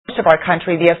of our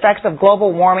country, the effects of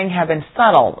global warming have been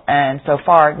subtle and so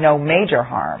far no major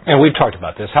harm. And we've talked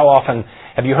about this. How often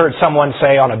have you heard someone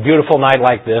say on a beautiful night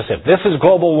like this, if this is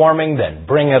global warming, then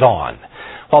bring it on?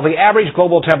 While the average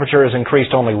global temperature has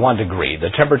increased only 1 degree,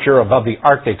 the temperature above the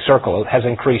Arctic Circle has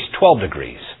increased 12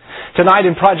 degrees. Tonight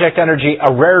in Project Energy,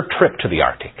 a rare trip to the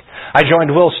Arctic. I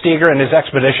joined Will Steger and his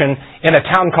expedition in a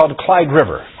town called Clyde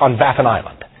River on Baffin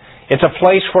Island. It's a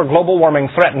place where global warming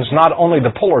threatens not only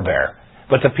the polar bear,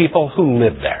 but the people who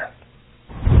live there.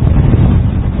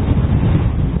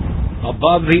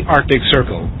 Above the Arctic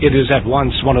Circle, it is at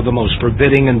once one of the most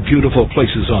forbidding and beautiful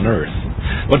places on Earth.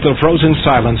 But the frozen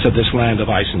silence of this land of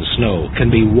ice and snow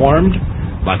can be warmed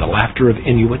by the laughter of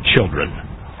Inuit children.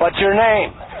 What's your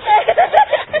name?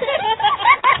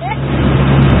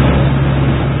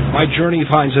 My journey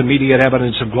finds immediate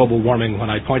evidence of global warming when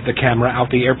I point the camera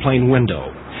out the airplane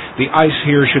window. The ice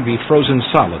here should be frozen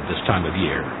solid this time of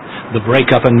year. The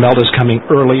breakup and melt is coming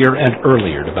earlier and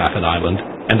earlier to Baffin Island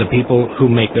and the people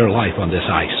who make their life on this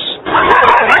ice.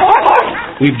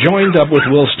 We've joined up with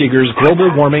Will Steger's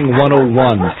Global Warming 101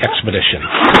 expedition.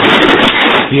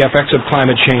 The effects of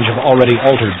climate change have already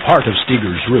altered part of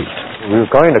Steger's route. We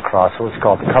were going across what's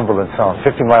called the Cumberland Sound,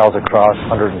 50 miles across,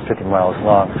 150 miles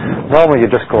long. Normally you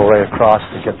just go right across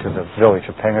to get to the village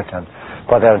of Pengerton,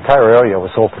 but that entire area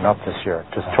was opened up this year.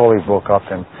 Just totally broke up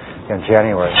in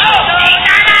January.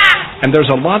 And there's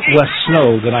a lot less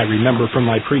snow than I remember from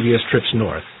my previous trips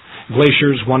north.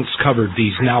 Glaciers once covered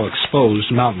these now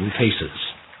exposed mountain faces.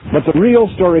 But the real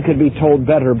story could be told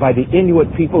better by the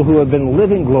Inuit people who have been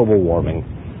living global warming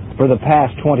for the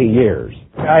past 20 years.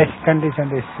 The ice condition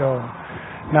is so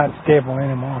not stable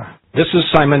anymore. This is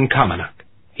Simon Kamenuk.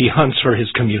 He hunts for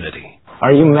his community.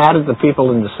 Are you mad at the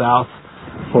people in the South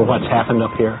for what's happened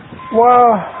up here?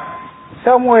 Well,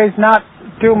 some ways not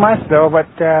too much though, but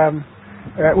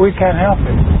we can't help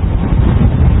it.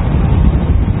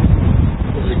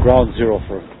 This is ground zero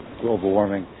for global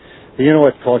warming. The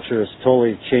Inuit culture is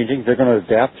totally changing. They're going to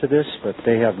adapt to this, but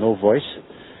they have no voice.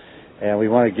 And we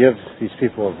want to give these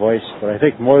people a voice. But I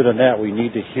think more than that, we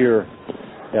need to hear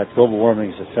that global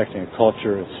warming is affecting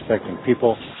culture, it's affecting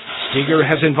people. Steger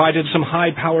has invited some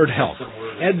high-powered help.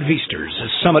 Ed Viesters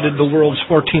has summited the world's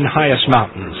 14 highest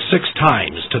mountains 6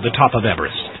 times to the top of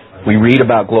Everest. We read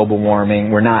about global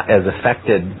warming. We're not as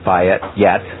affected by it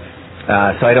yet.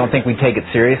 So I don't think we take it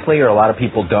seriously, or a lot of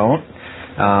people don't.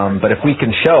 But if we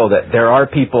can show that there are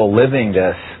people living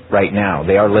this right now,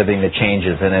 they are living the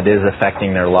changes, and it is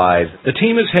affecting their lives. The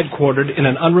team is headquartered in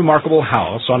an unremarkable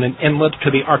house on an inlet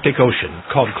to the Arctic Ocean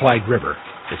called Clyde River.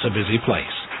 It's a busy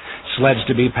place. Sleds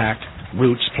to be packed,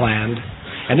 routes planned,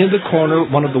 and in the corner,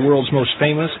 one of the world's most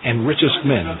famous and richest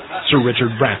men, Sir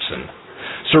Richard Branson.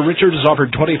 Sir Richard has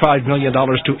offered $25 million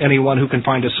to anyone who can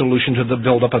find a solution to the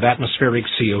buildup of atmospheric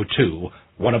CO2,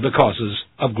 one of the causes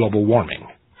of global warming.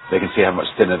 They can see how much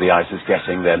thinner the ice is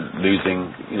getting. They're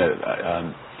losing,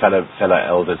 fellow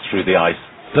elders through the ice.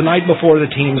 The night before the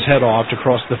teams head off to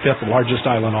cross the 5th largest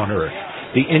island on Earth,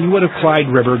 the Inuit of Clyde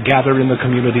River gather in the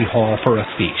community hall for a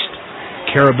feast.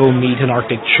 Caribou meat and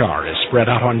Arctic char is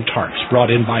spread out on tarps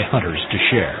brought in by hunters to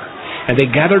share. And they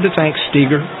gather to thank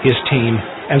Steger, his team,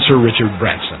 and Sir Richard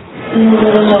Branson.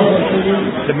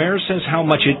 The mayor says how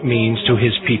much it means to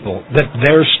his people that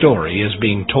their story is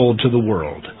being told to the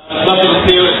world. It's lovely to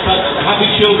see you. It's happy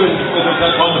children with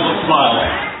that wonderful smile.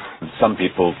 Some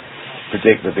people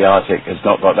predict that the Arctic has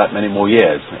not got that many more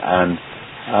years, and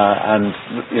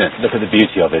look at the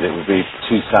beauty of it. It would be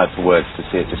too sad for words to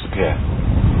see it disappear.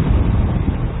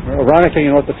 Ironically,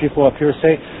 you know what the people up here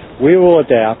say? We will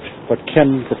adapt, but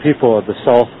can the people of the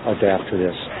South adapt to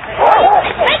this?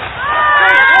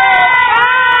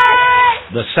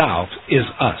 The South is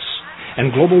us,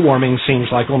 and global warming seems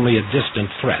like only a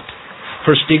distant threat.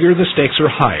 For Steger, the stakes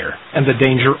are higher, and the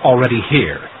danger already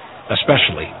here,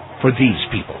 especially for these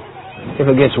people. If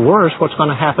it gets worse, what's going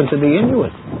to happen to the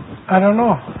Inuit? I don't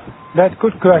know. That's a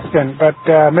good question, but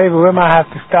maybe we might have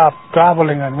to stop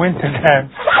traveling in winter time.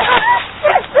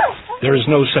 There is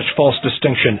no such false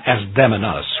distinction as them and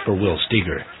us for Will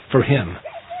Steger. For him,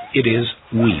 it is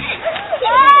we.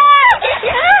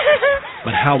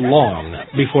 But how long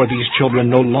before these children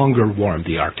no longer warm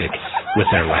the Arctic with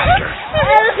their laughter?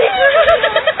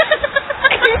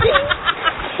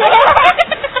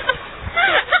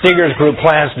 Steger's group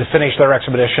plans to finish their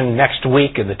expedition next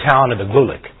week in the town of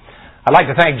Igloolik. I'd like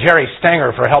to thank Jerry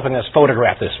Stenger for helping us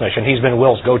photograph this mission. He's been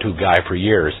Will's go-to guy for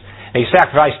years. And he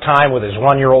sacrificed time with his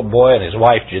 1-year-old boy and his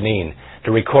wife, Janine,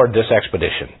 to record this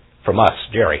expedition. From us,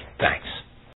 Jerry, thanks.